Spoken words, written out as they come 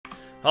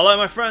Hello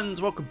my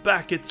friends, welcome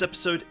back. It's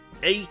episode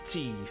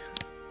 80.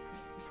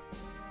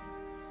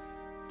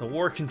 The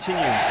war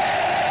continues,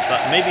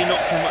 but maybe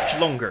not for much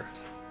longer.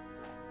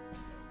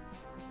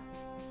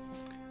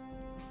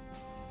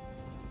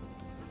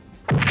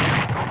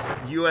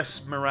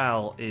 US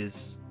morale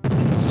is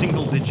in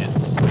single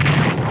digits.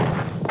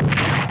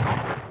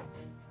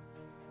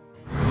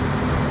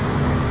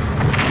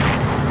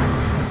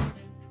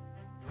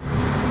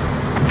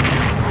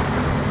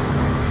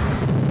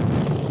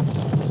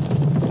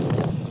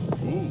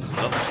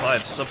 Level 5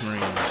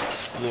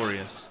 submarines.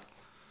 Glorious.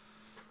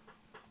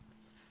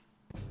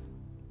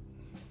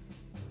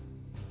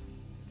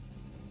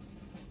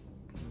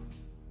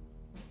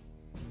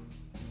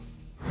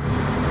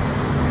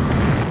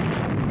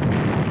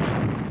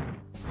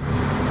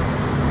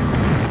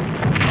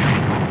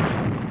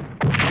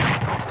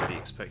 That's to be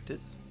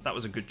expected. That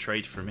was a good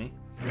trade for me.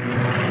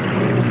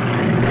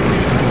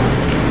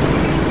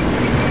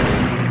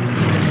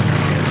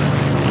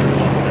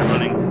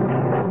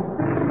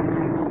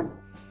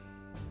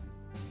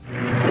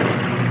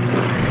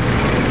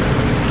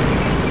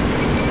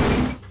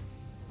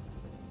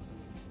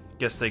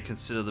 Guess they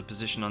consider the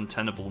position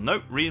untenable.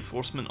 Note,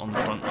 reinforcement on the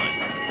front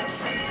line.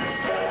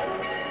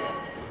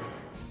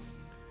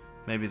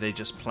 Maybe they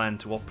just plan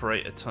to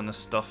operate a ton of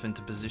stuff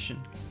into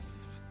position.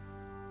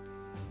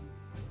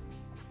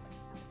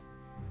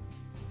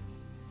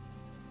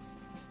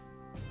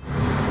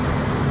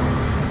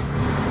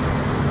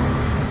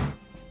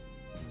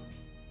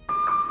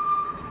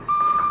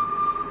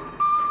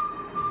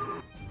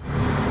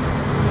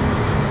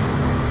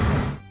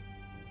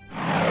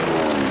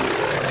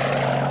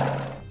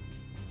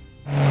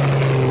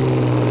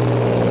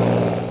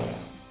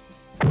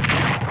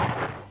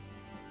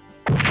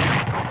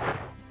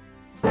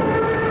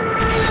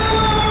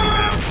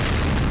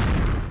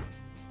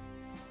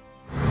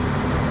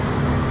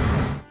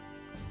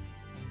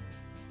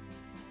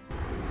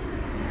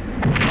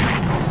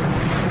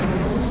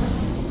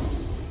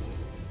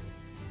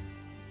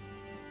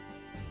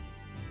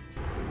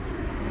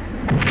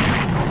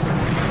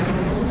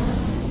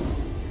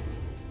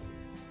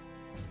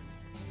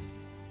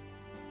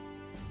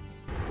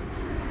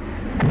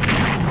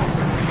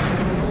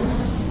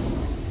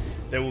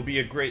 There will be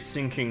a great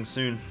sinking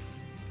soon.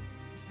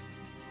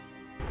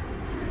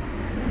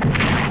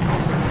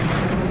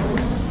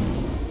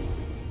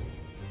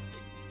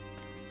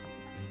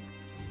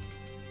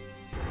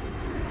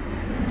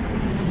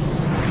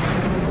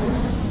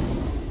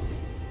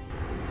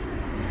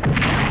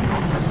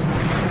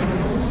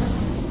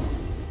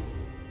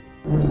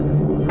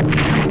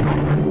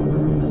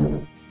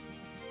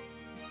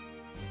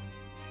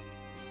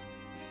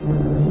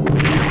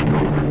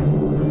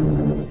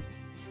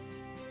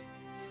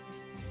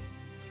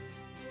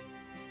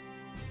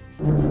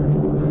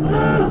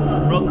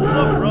 Run,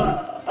 sub, run!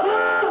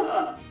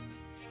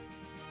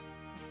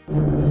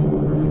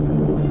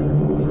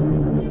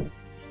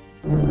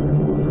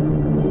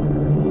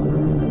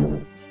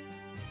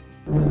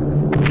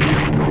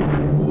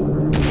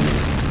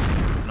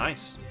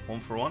 Nice. 1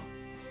 for 1.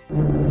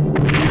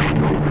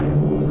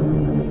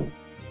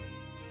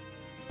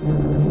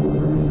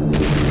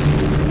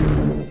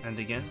 And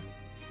again.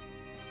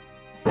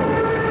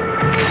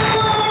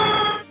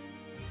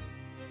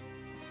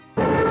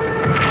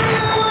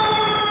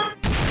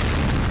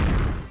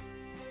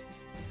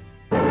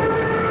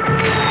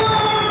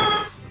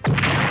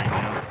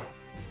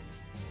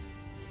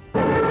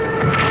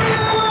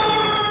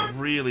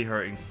 Really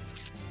hurting.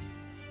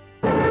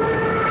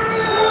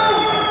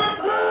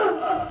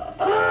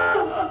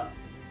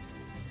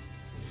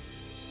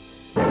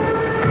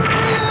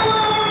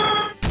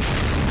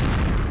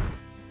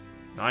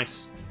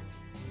 Nice.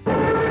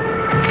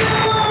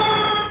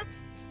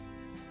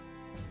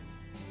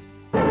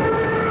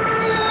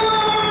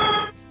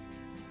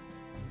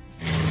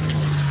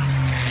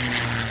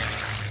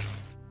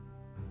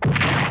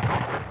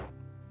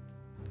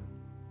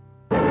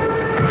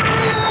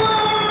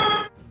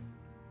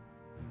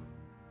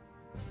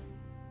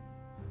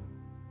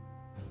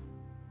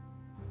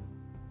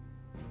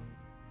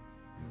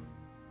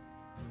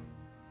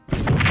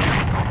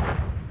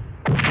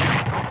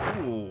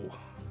 Ooh.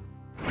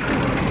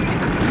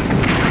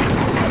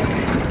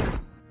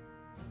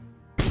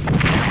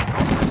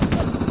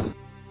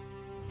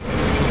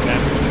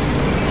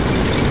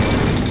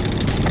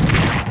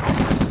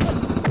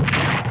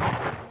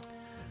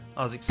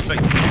 I was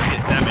expecting him to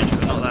get damage,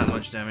 but not that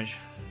much damage.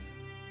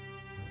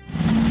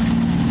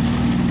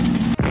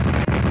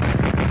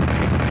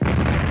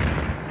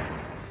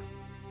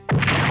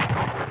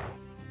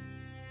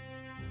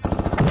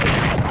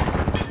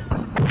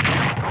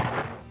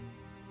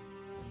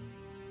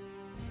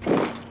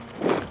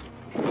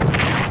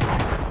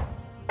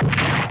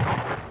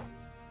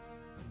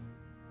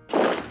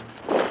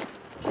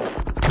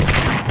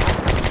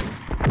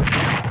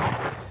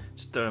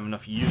 Just don't have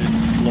enough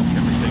units to block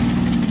everything.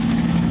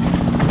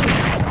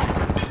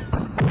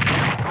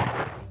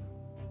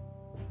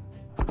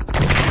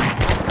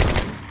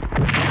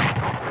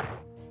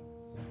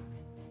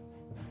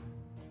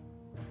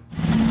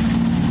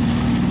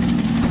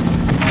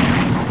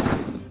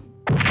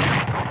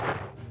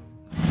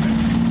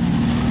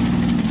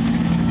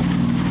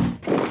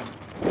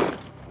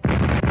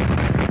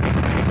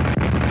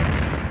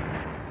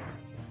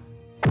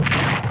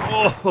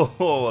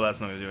 Oh,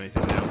 that's not going to do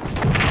anything now.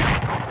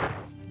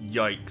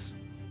 Yikes.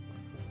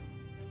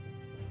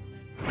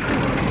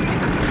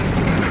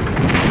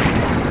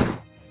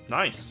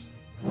 Nice.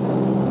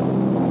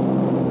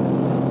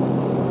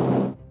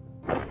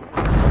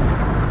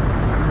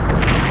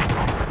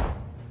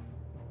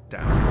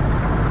 Damn.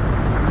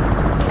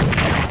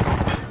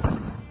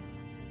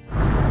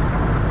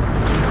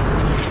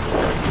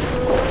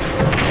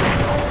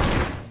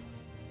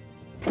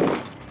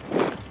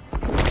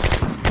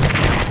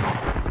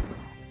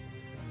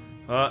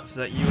 Oh, it's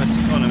that US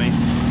economy.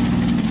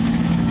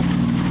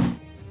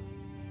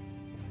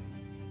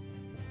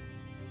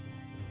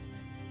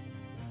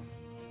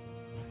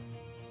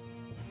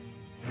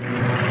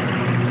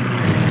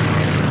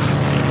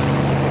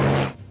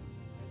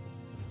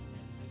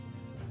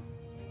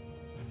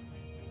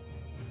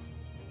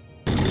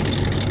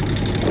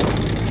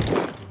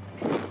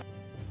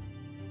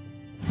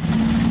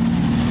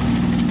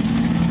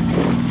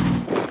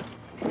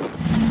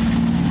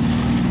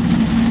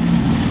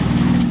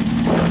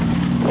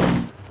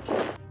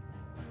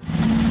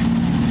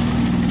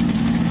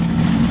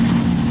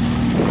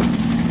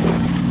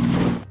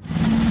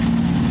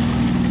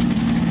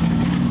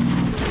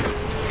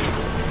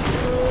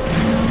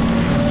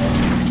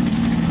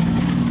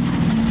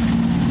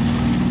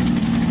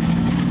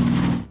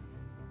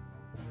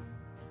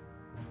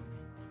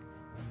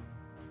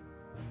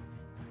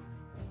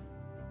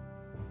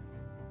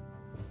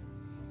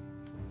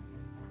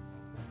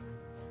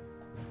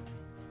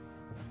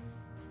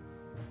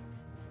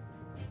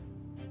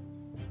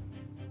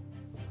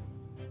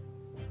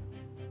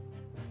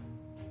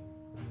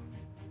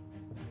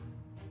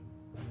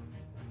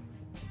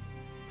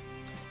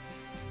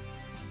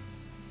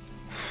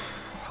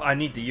 I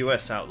need the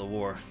US out of the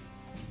war.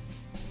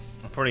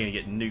 I'm probably gonna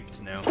get nuked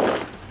now.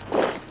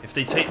 If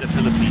they take the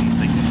Philippines,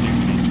 they can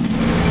nuke me.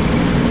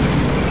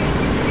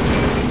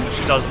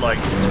 Which does like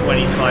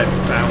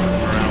 25,000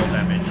 morale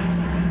damage.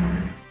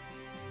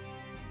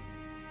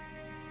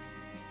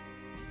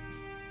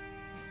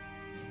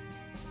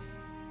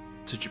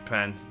 To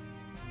Japan.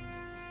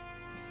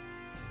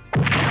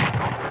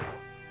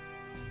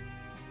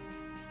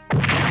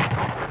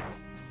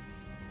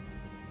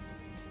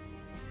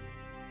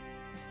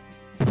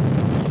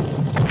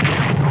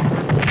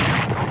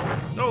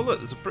 Oh look,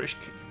 there's a British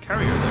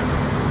carrier there.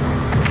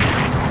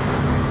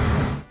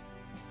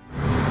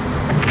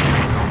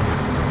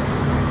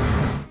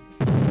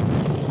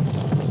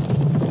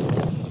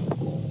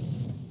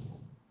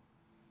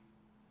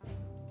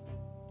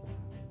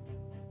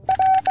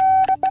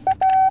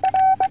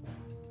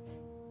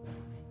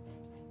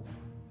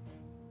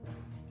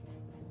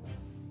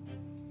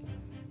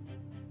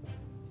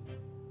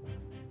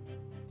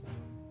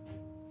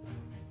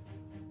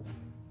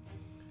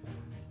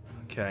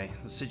 Okay,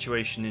 the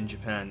situation in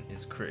Japan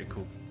is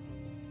critical.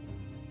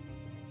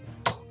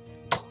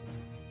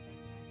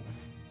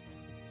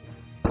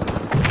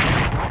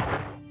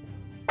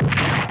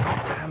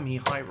 Damn, he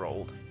high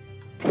rolled.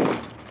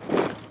 I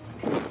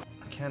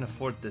can't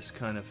afford this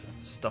kind of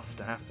stuff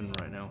to happen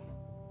right now.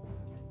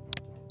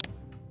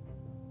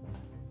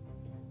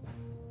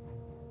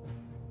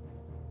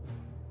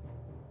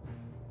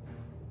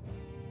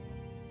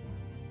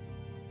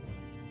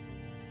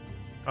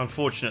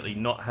 Unfortunately,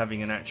 not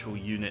having an actual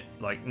unit,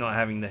 like not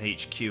having the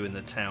HQ in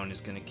the town,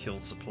 is going to kill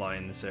supply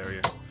in this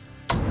area.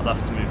 I'll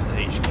have to move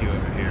the HQ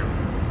over here.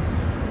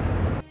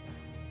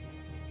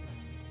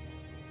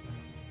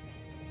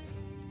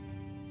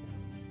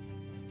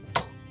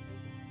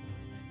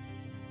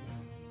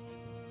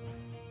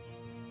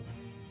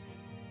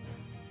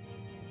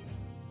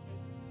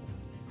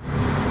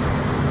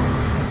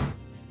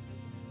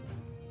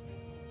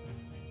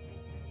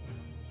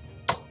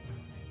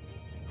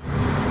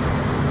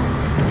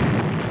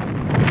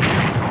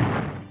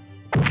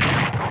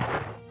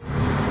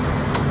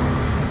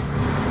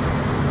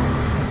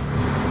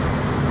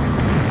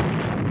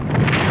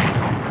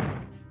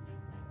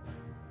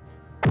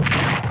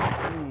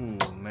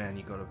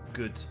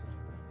 Good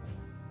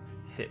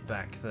hit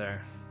back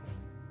there.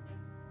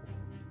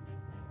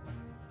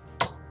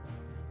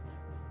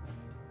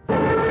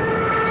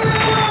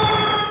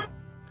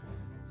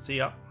 See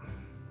ya.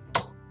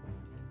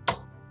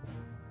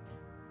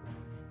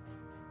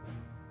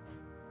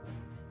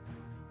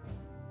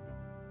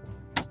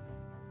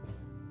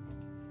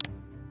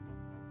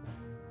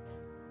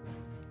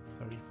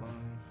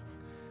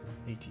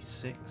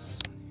 $35.86.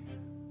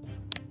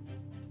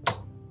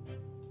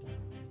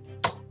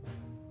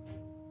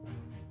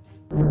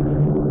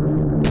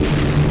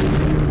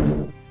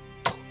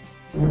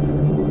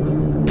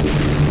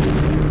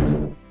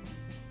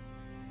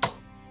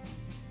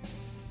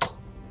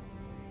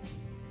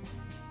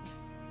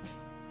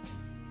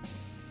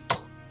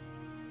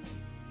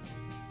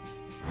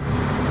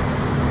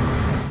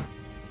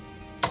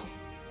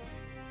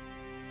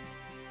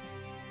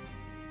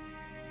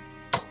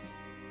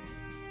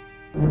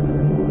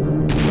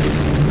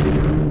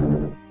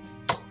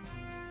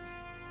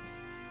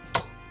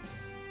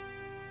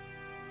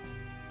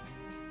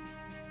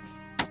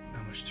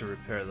 To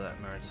repair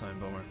that maritime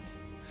bomber.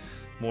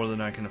 More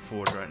than I can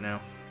afford right now.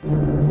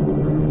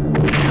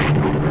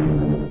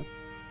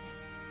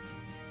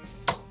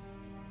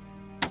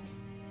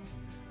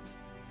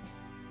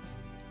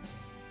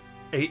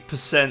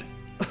 8%.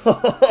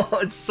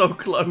 It's so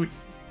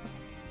close.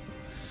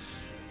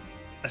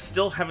 I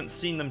still haven't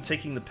seen them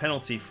taking the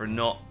penalty for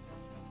not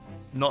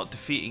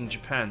defeating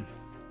Japan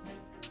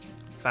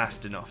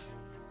fast enough.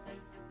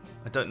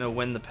 I don't know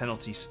when the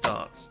penalty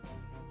starts.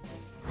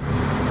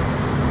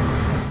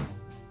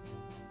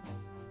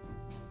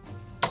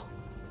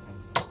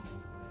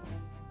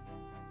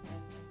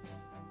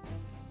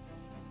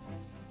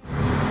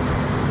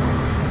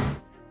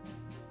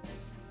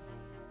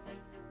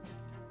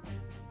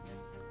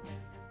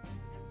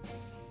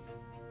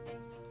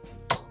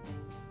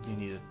 You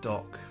need a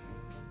dock.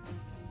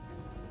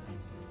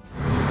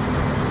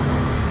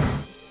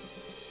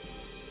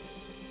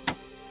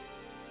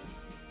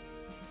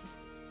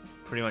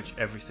 Pretty much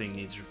everything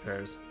needs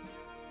repairs.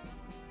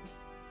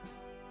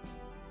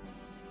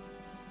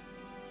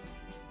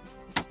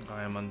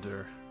 I am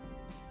under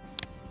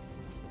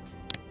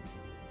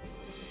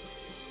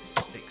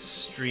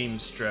extreme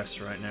stress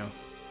right now.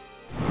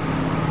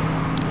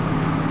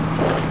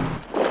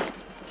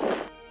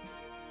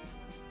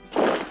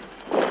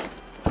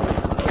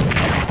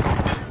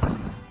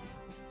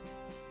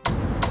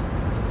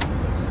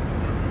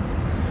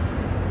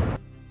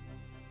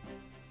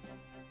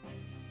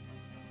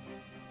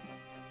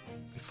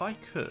 If I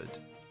could...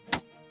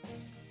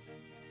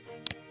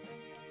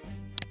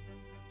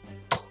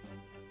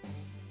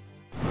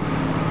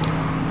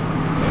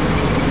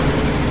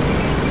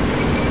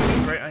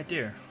 Great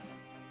idea.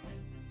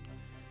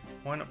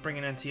 Why not bring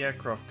an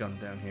anti-aircraft gun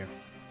down here?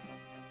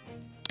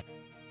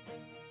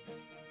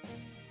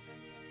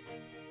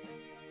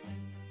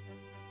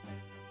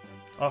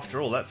 After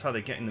all, that's how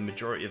they're getting the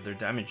majority of their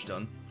damage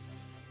done.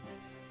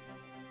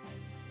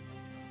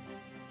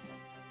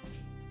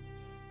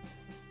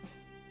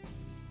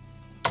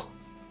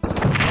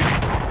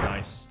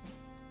 Nice.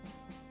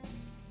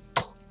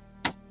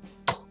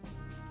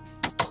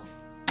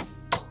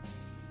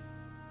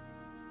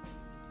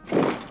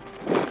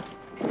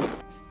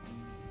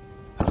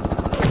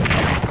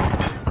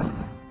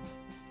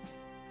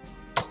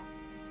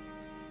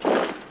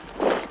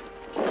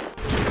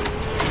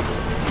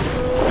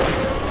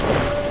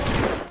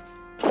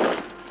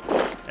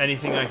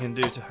 Anything I can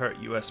do to hurt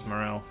US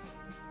morale.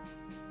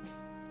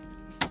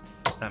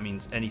 That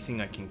means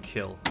anything I can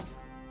kill.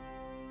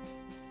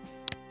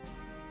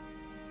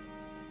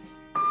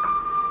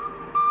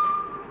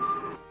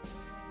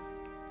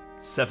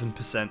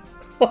 %.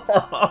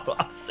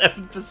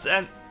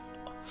 7%.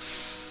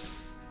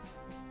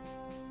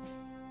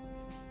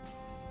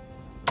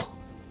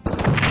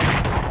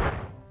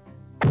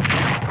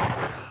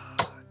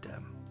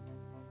 Damn.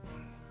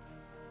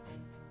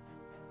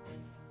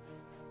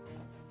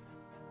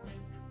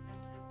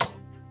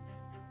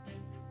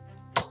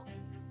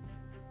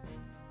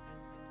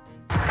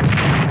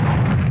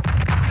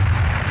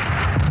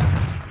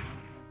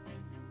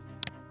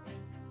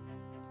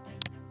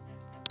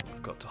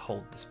 I've got to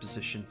hold this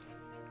position.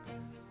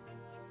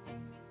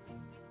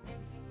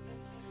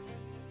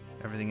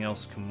 Everything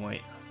else can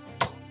wait.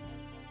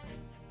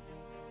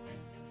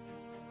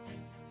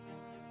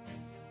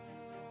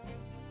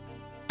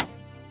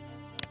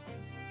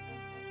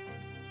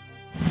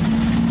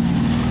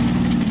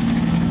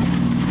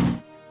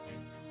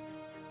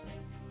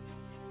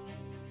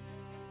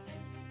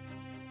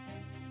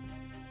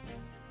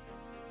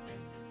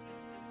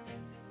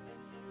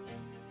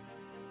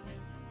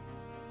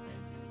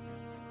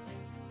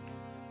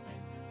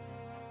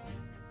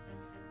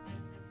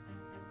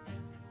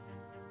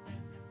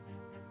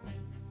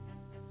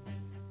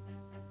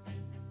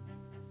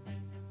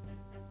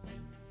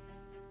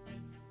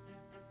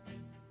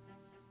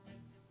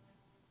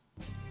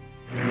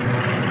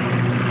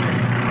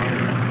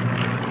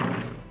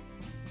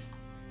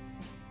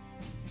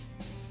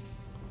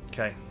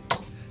 Okay,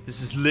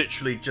 this is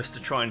literally just to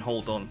try and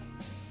hold on.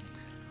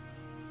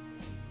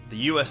 The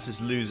US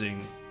is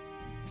losing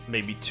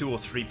maybe 2 or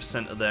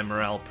 3% of their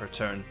morale per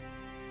turn.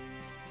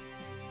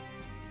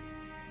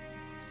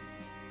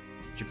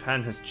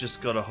 Japan has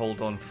just got to hold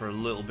on for a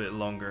little bit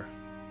longer.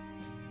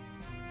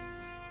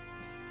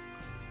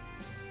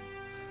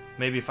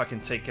 Maybe if I can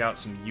take out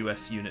some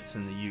US units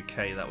in the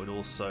UK, that would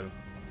also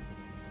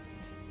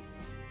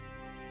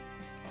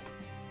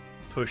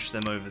push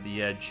them over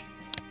the edge.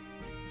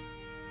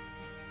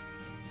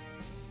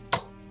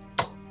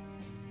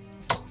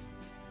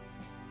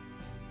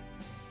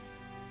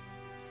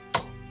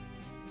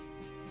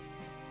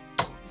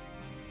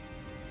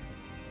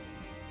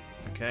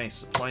 Okay,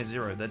 supply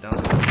 0, they're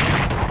done. Can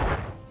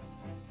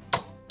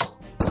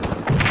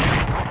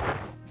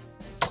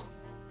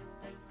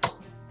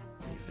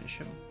you finish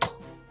him?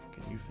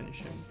 Can you finish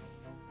him?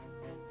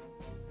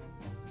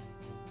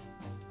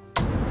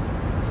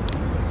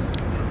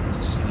 Let's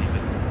just leave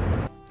it.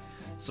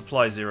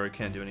 Supply 0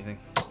 can't do anything.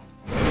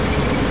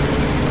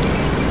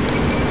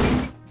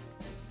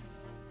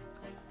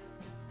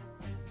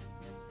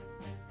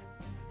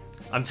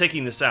 I'm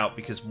taking this out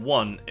because,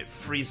 one, it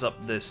frees up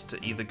this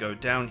to either go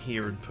down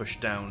here and push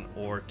down,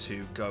 or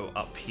to go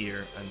up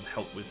here and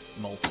help with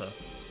Malta.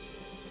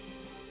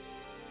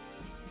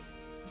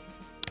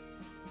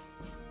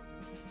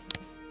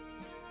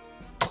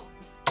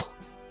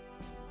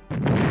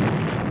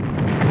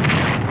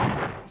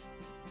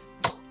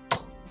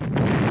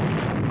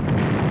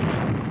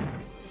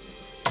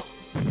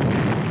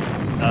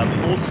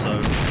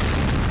 Also,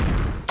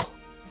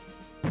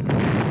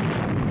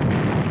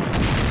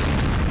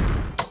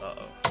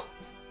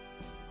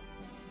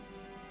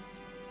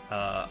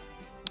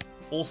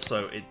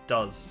 also, it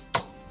does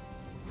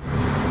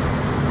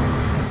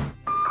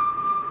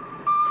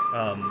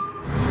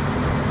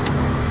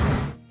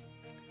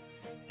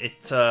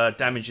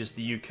damages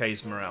the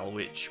UK's morale,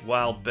 which,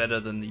 while better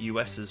than the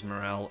US's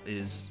morale,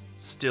 is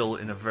still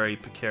in a very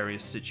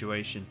precarious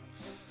situation.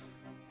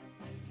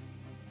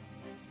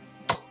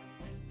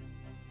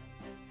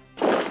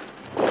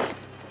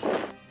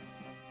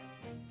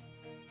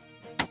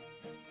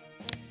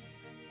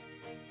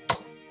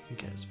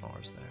 Get as far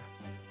as there.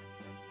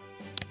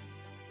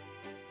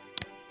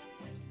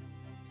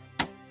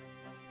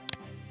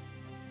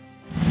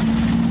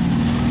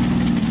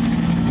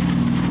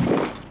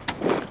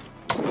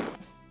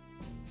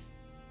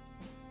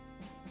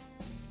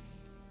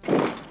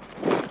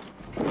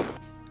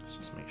 Let's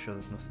just make sure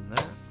there's nothing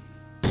there.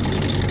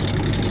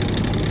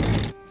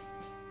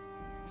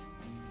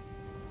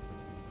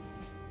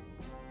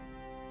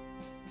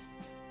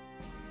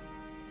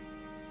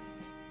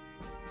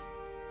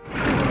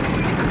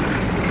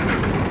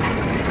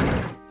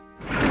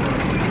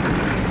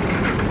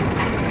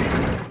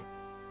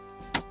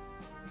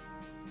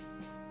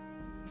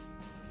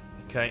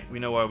 Okay, we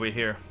know why we're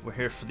here. We're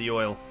here for the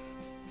oil.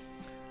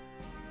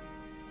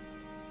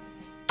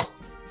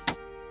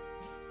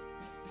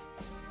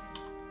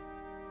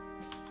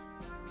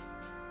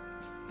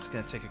 It's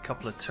going to take a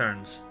couple of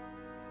turns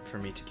for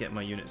me to get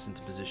my units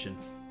into position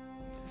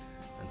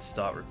and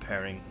start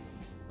repairing,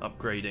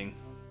 upgrading.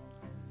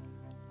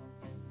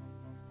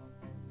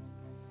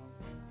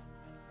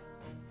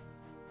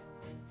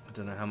 I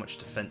don't know how much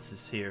defense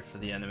is here for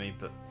the enemy,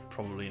 but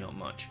probably not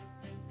much.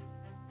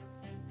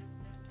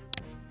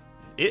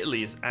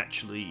 Italy has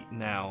actually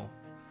now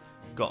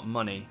got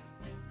money.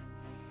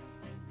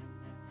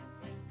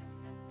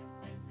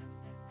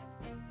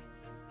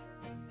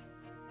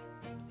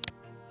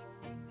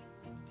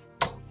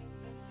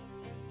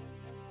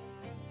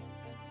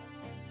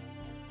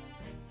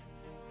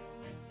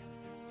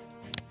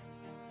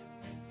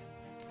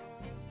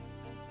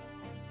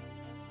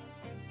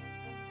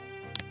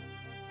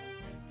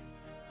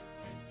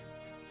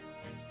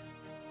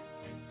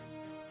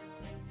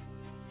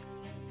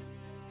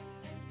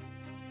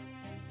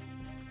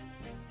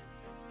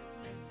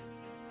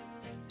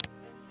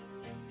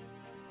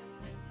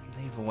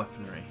 Naval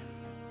weaponry.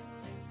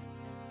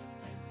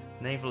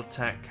 Naval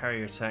attack,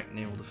 carrier attack,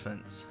 naval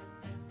defense.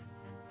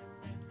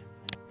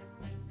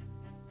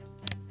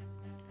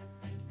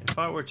 If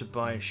I were to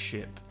buy a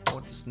ship,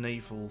 what does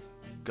naval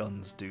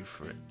guns do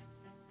for it?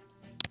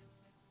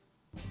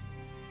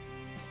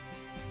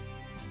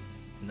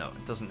 No,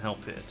 it doesn't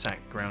help it attack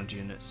ground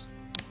units.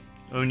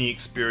 Only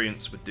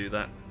experience would do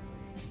that.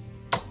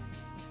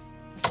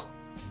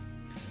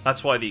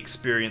 That's why the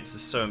experience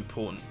is so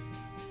important.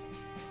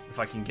 If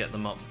I can get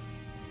them up.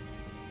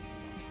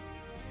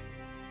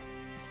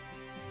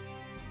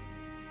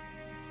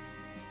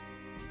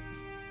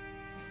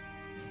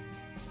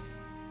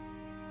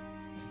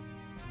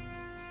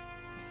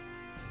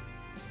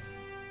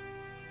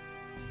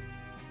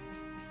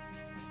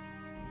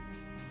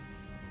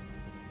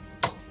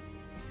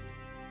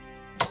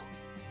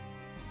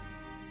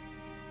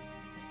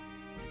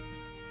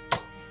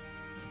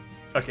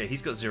 Okay,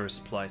 he's got 0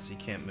 supply, so he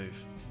can't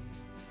move.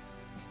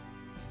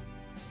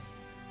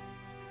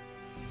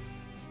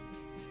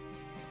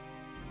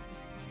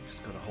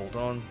 Just gotta hold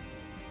on.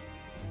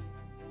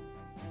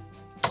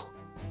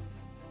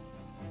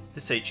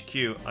 This HQ,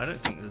 I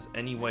don't think there's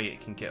any way it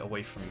can get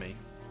away from me.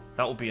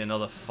 That will be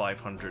another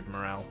 500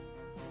 morale.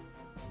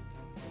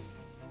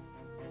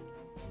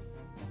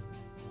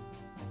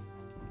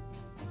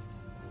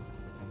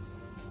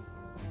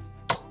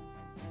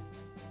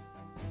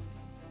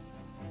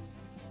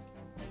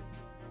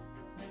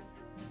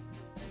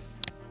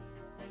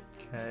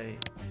 Okay,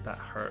 that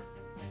hurt.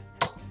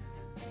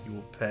 You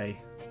will pay.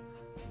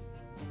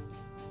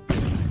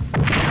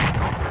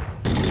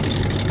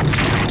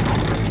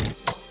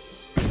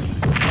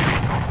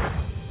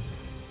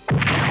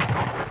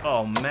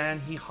 Oh man,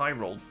 he high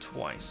rolled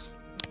twice.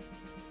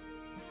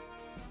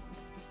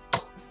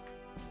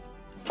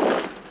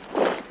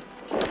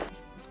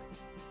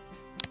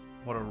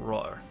 What a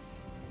rotter.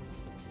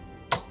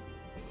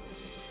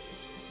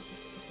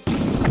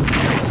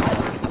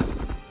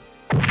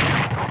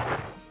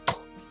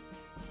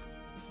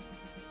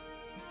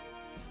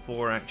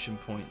 Four action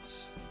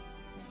points.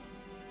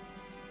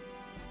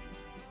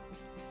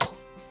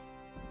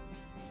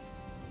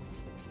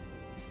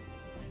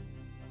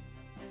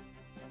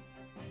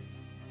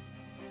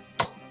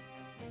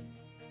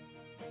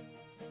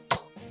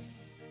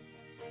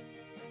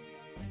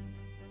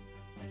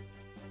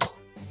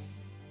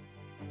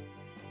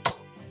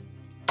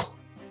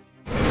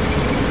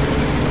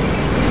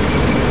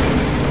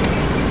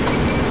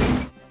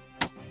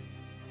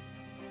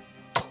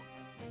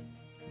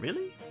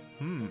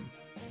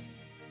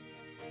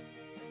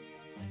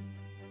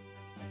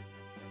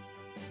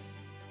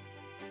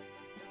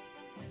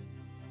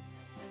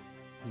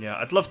 Yeah,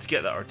 I'd love to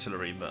get that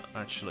artillery, but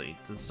actually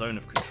the zone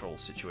of control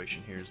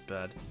situation here is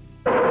bad.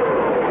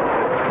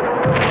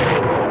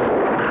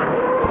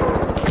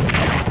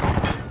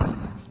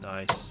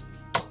 Nice.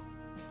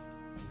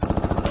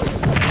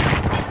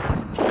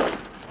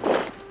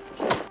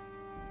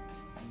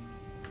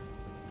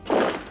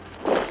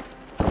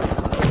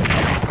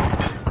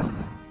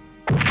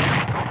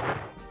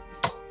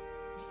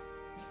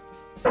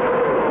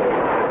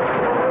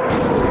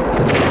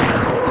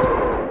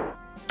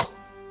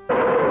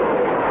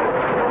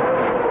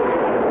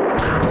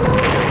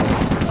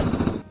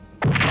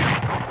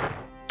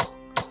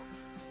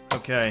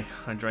 Okay,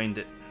 I drained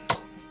it.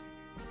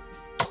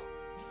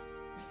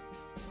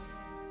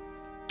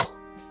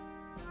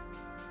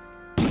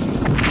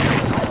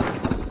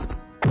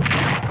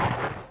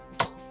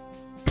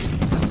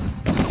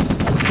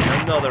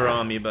 Another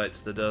army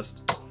bites the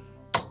dust.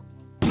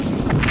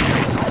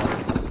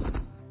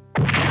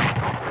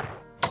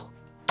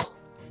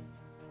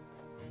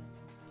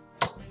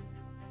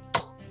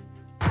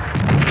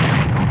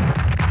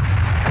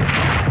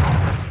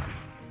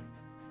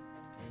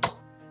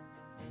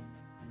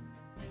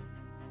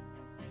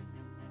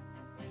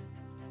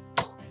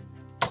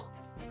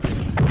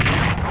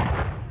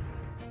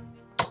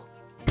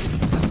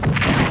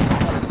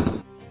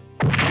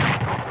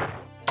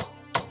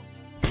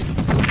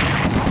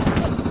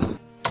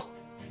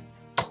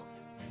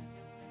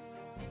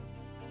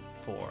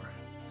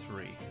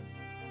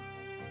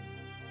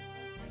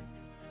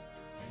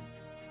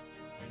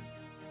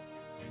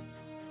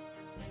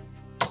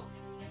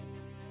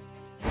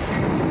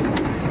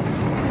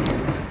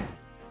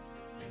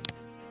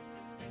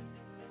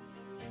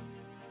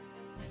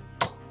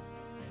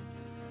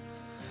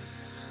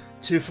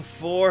 Two for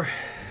 4.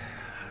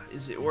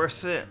 Is it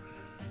worth it?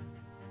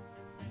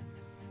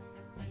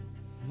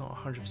 Not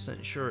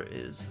 100% sure it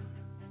is.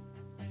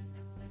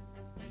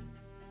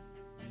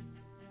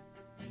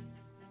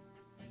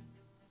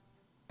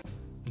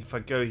 If I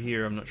go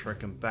here, I'm not sure I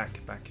can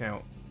back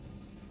out.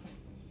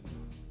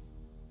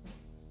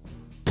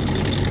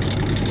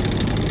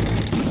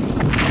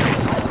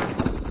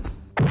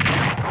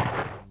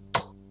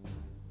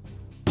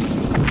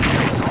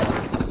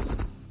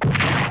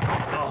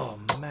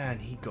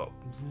 He got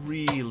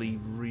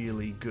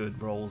really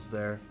good rolls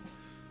there.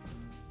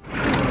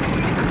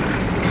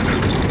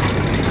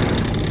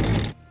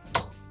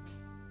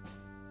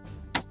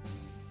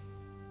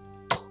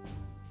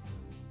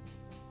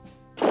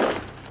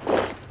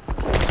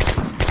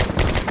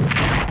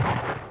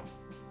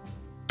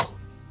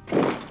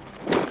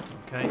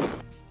 Okay.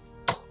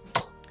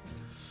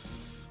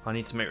 I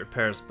need to make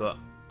repairs, but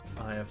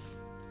I have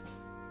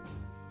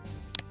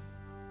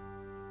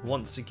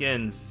once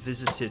again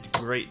visited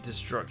great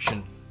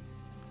destruction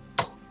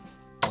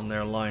on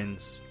their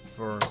lines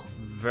for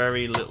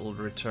very little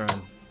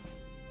return.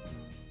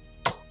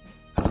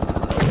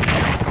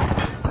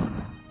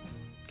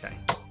 Okay,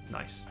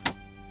 nice.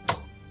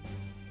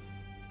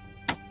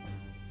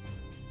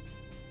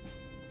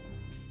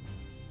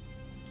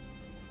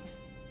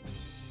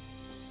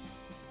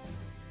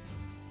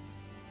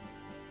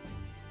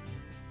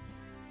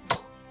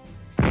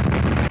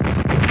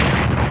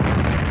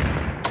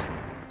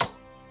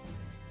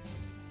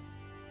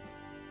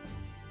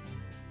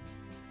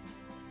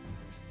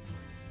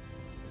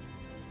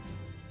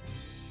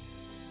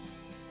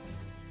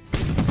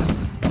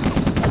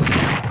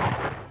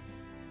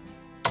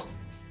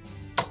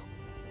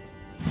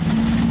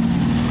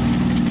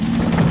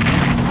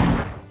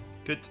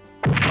 Good.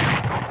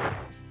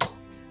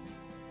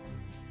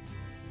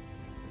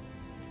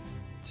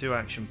 2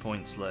 action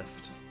points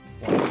left.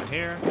 1 for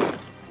here, 1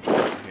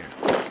 for here.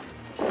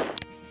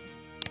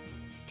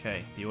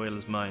 Okay, the oil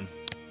is mine.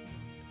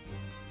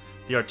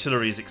 The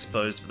artillery is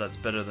exposed, but that's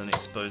better than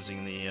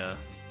exposing the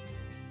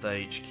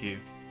HQ.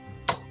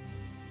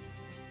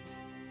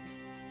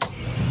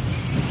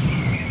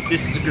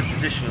 This is a good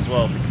position as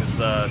well because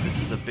this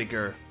is a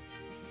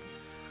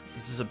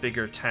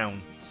bigger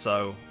town,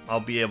 so I'll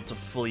be able to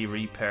fully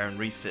repair and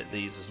refit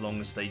these as long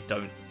as they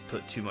don't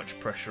put too much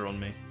pressure on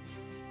me.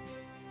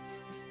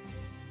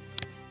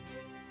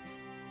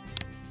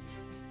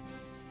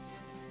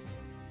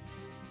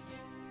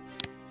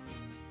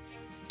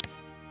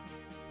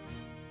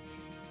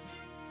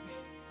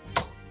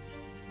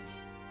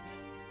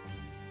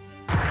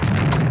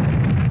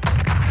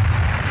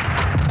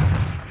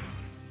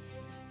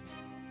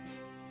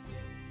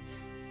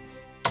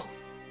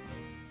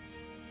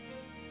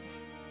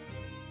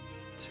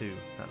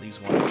 That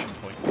leaves 1 action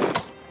point.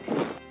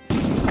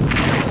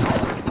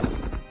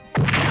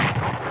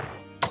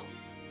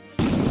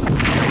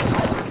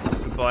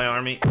 Goodbye,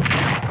 army.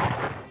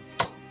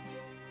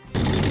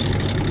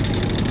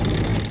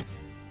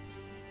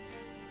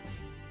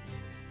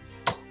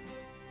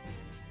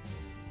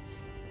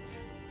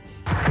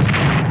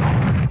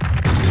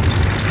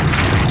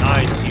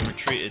 Nice, he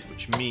retreated,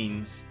 which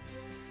means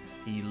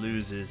he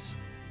loses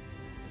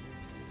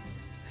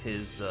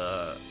his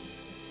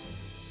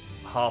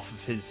half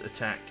of his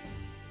attack.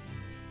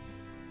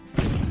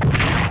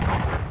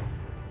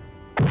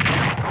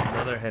 And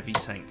Another heavy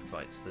tank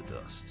bites the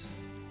dust.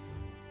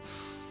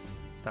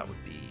 That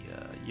would be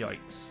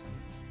yikes.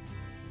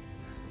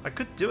 I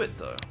could do it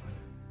though.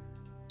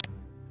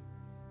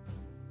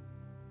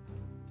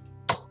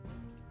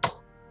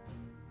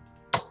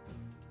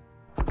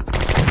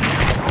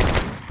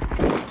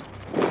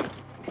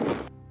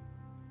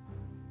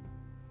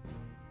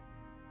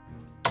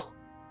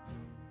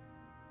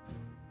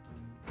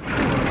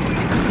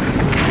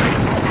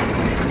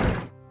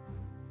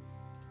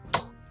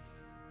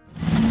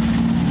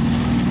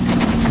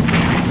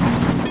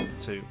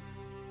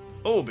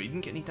 Oh, but you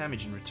didn't get any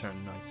damage in return.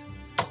 Nice.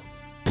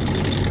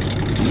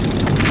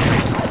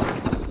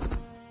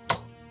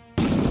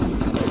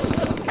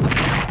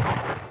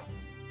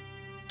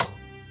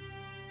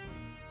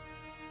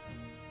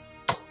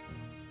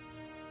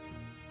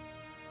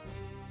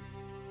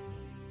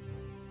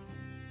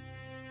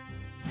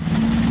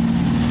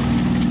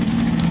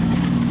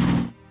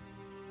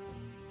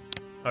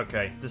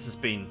 Okay, this has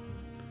been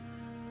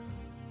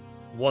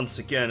once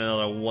again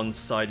another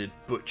one-sided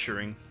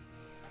butchering.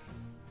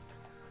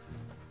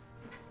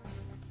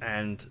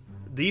 And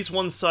these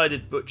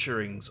one-sided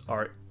butcherings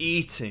are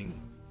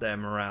eating their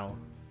morale.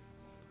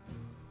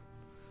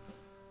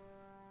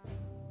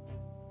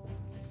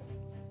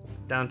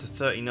 Down to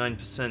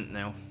 39%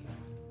 now.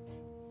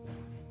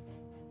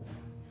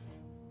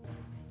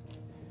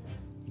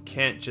 You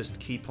can't just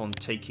keep on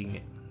taking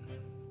it.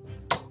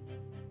 Okay,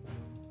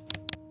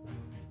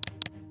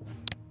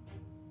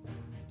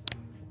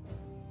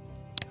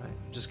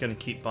 I'm just going to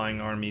keep buying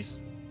armies.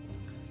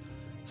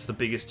 It's the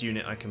biggest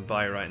unit I can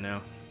buy right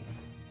now.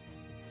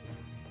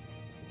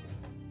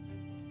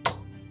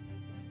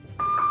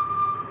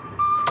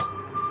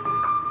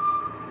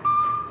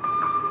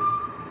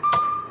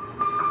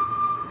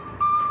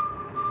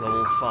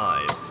 Level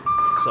 5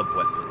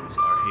 sub-weapons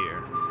are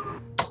here.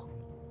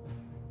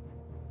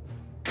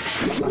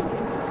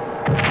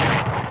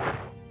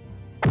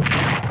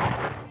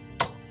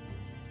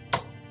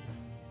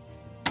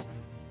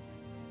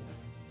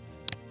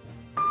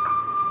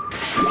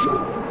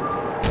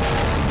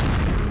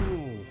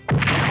 Ooh.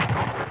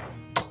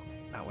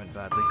 That went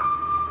badly.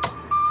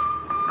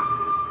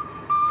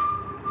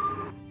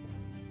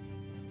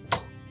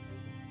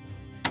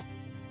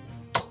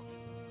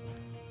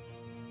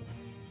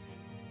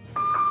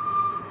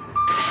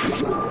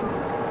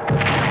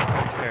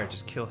 I don't care,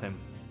 just kill him.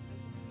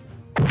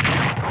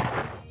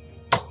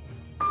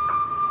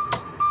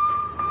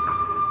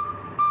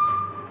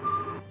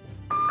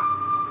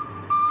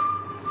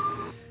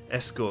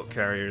 Escort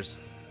carriers.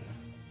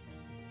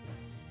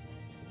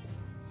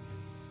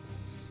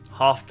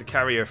 Half the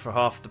carrier for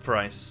half the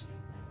price.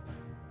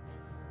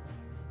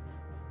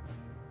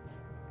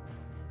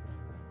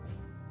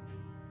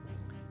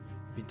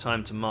 Be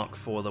time to Mark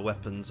 4 the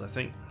weapons, I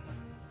think.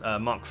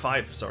 Mark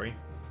 5, sorry.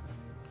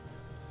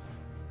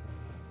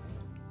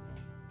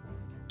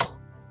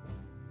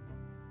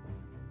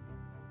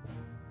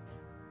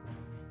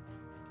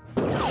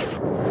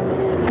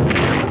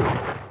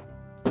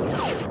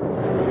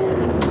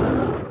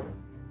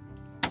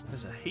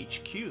 There's a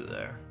HQ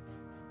there.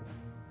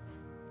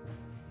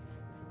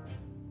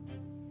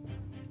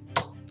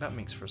 That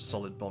makes for a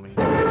solid bombing.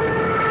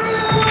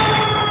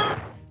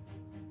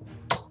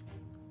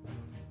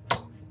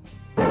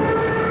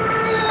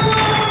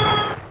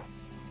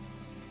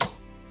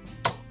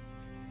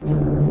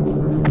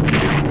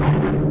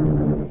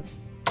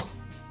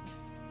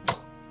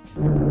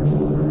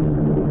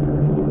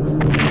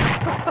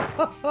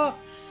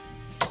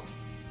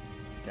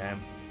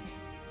 Damn.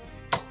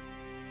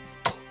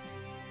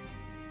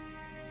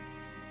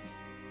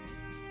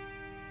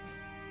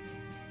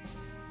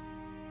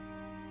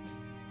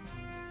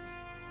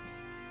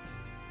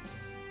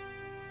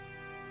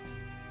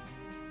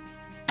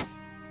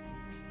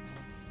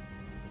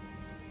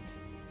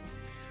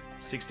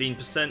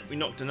 %. We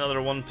knocked another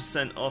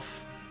 1%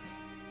 off.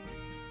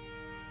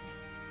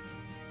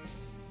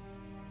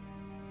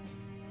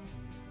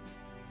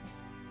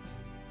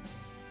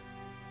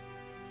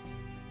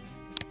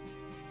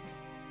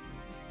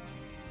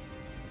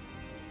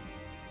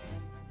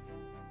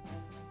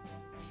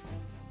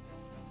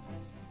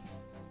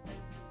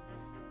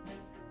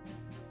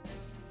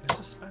 There's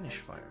a Spanish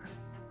fire.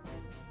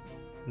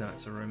 No,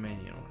 it's a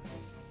Romanian one.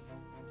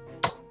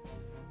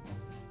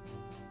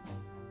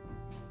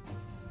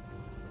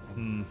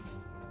 Hmm.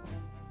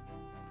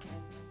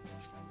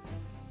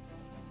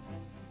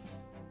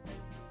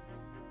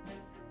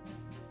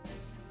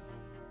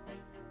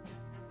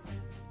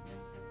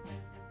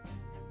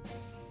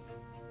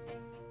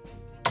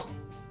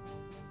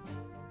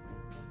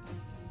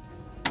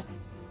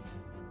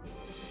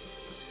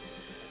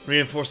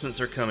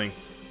 Reinforcements are coming.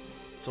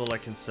 That's all I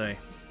can say.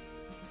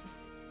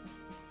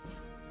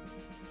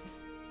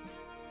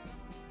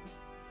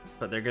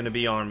 But they're going to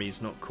be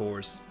armies, not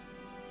corps.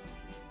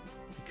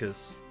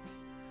 Because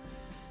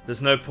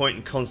there's no point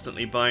in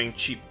constantly buying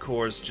cheap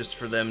cores just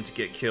for them to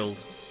get killed,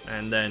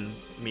 and then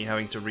me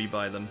having to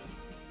rebuy them.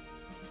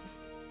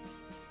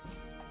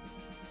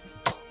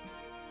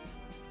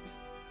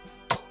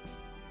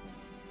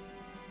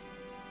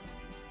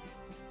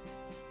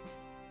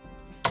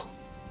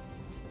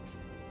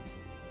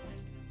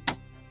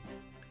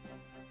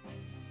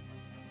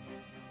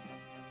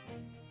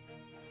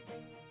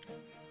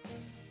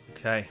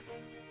 Okay.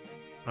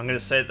 I'm going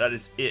to say that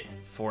is it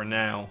for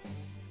now.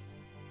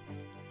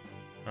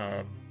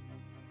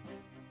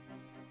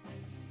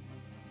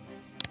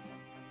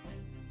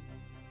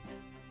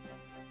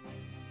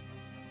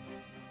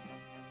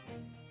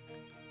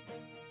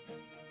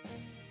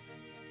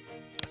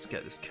 Let's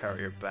get this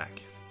carrier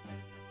back.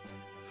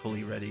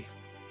 Fully ready.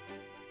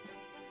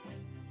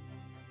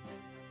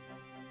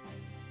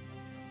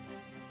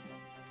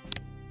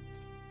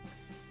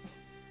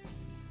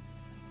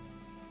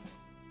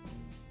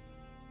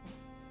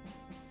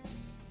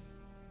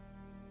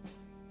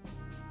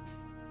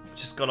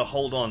 Just gotta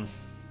hold on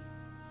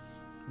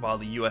while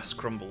the US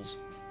crumbles.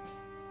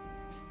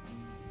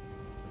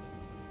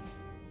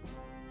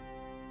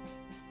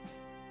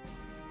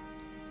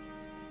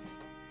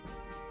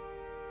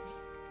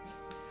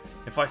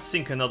 If I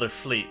sink another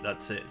fleet,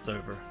 that's it, it's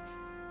over.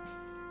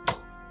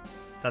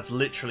 That's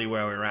literally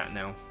where we're at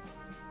now.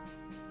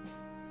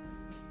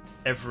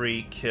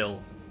 Every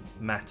kill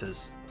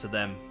matters to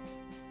them.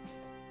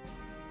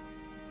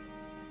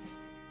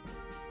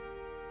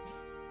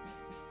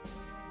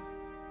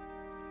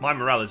 My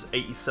morale is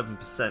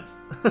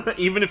 87%.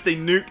 Even if they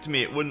nuked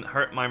me, it wouldn't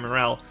hurt my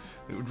morale.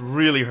 It would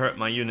really hurt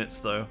my units,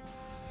 though.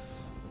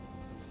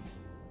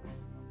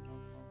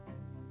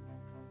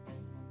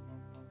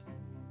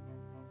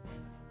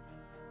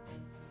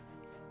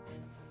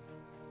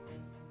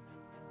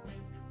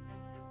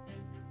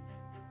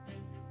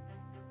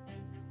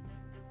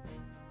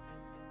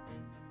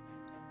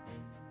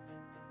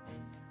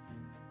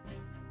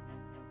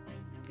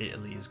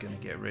 Italy is going to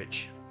get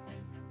rich.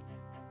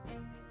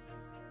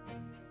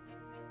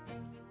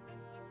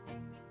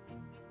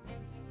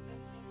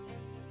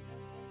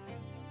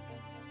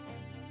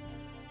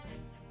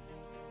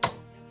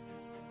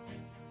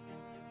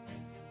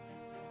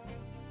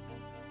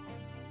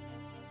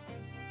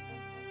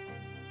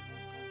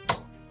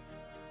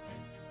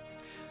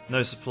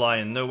 No supply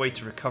and no way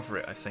to recover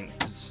it, I think,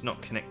 because it's not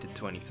connected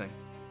to anything.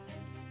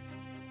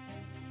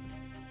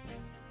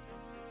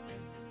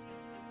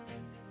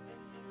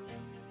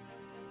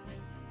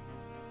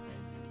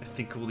 I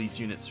think all these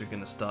units are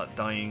going to start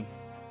dying.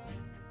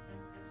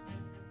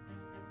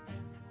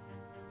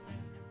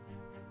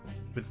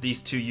 With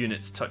these two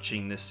units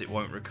touching this, it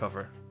won't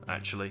recover,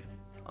 actually.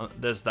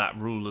 There's that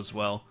rule as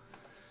well.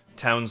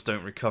 Towns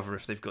don't recover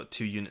if they've got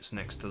two units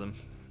next to them.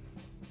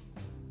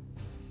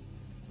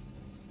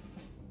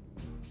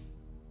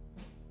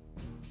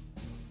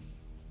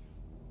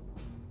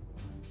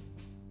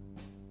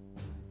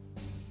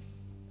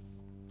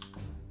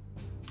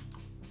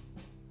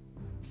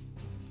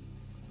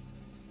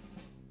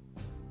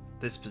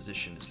 This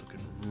position is looking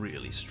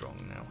really strong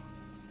now.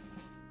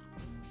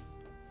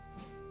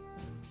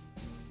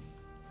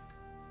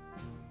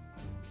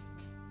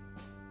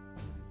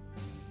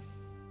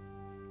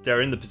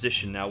 They're in the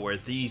position now where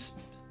these...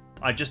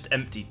 I just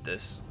emptied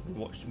this.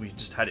 We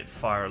just had it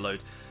fire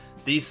load.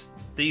 These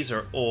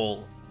are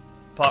all,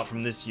 apart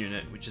from this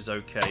unit, which is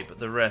okay, but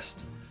the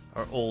rest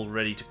are all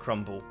ready to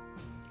crumble.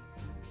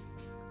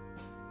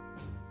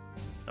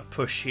 A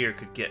push here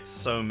could get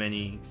so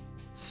many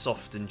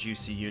soft and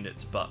juicy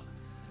units, but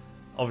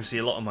obviously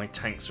a lot of my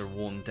tanks are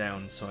worn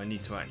down, so I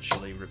need to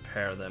actually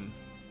repair them.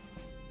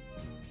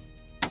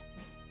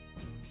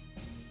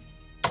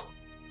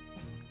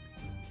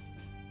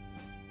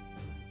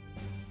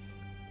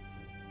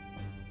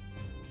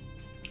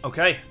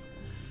 Okay,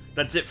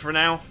 that's it for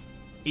now.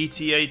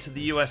 ETA to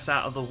the US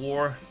out of the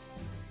war.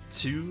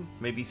 2,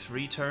 maybe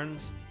 3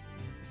 turns.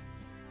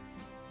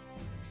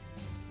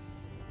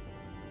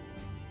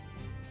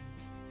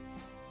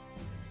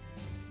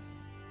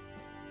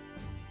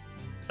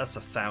 That's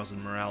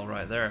 1,000 morale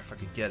right there if I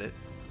could get it.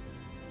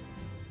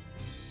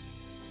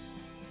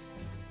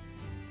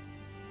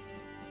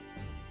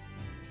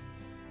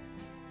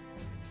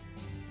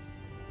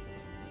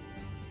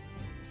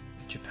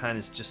 Japan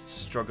is just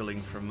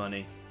struggling for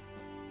money.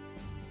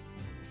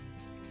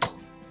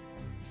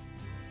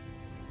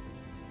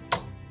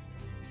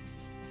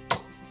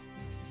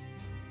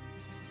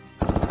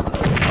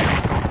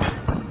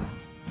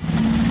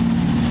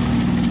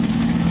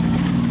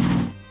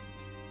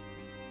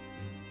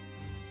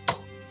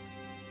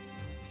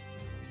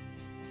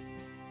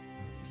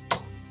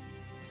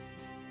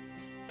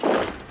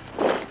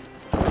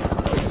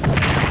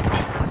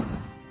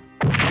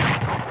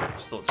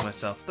 Thought to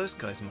myself, those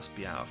guys must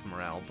be out of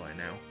morale by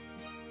now,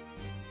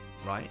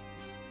 right?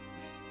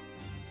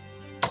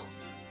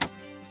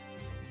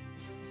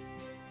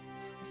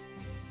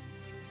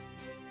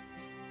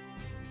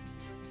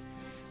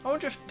 I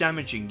wonder if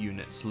damaging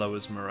units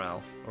lowers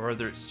morale, or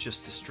whether it's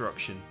just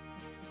destruction.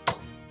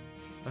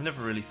 I've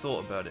never really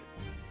thought about it.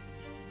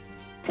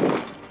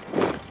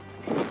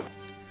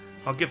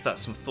 I'll give that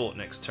some thought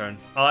next turn.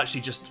 I'll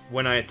actually just,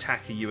 when I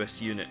attack a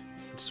US unit,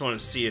 I just want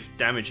to see if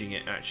damaging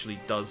it actually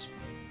does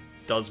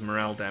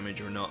morale damage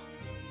or not.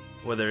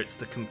 Whether it's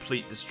the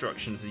complete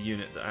destruction of the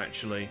unit that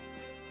actually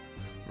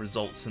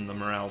results in the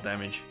morale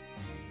damage.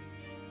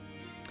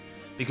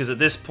 Because at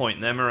this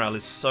point their morale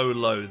is so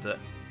low that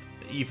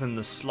even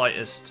the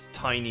slightest,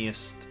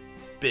 tiniest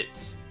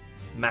bits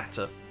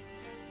matter.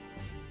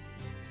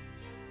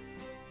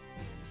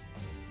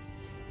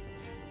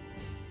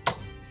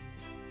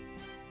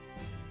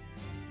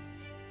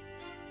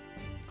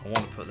 I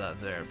want to put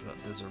that there, but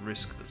there's a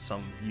risk that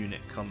some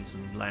unit comes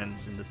and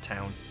lands in the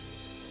town,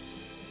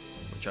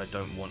 which I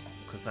don't want,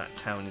 because that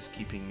town is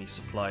keeping me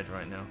supplied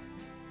right now.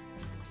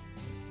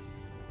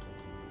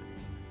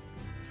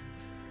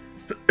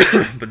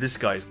 But this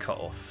guy is cut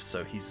off,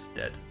 so he's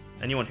dead.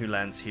 Anyone who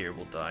lands here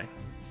will die.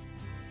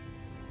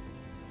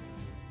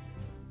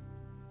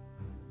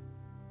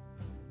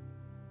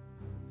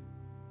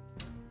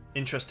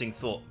 Interesting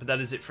thought, but that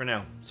is it for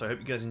now. So I hope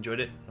you guys enjoyed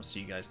it. I'll see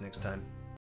you guys next time.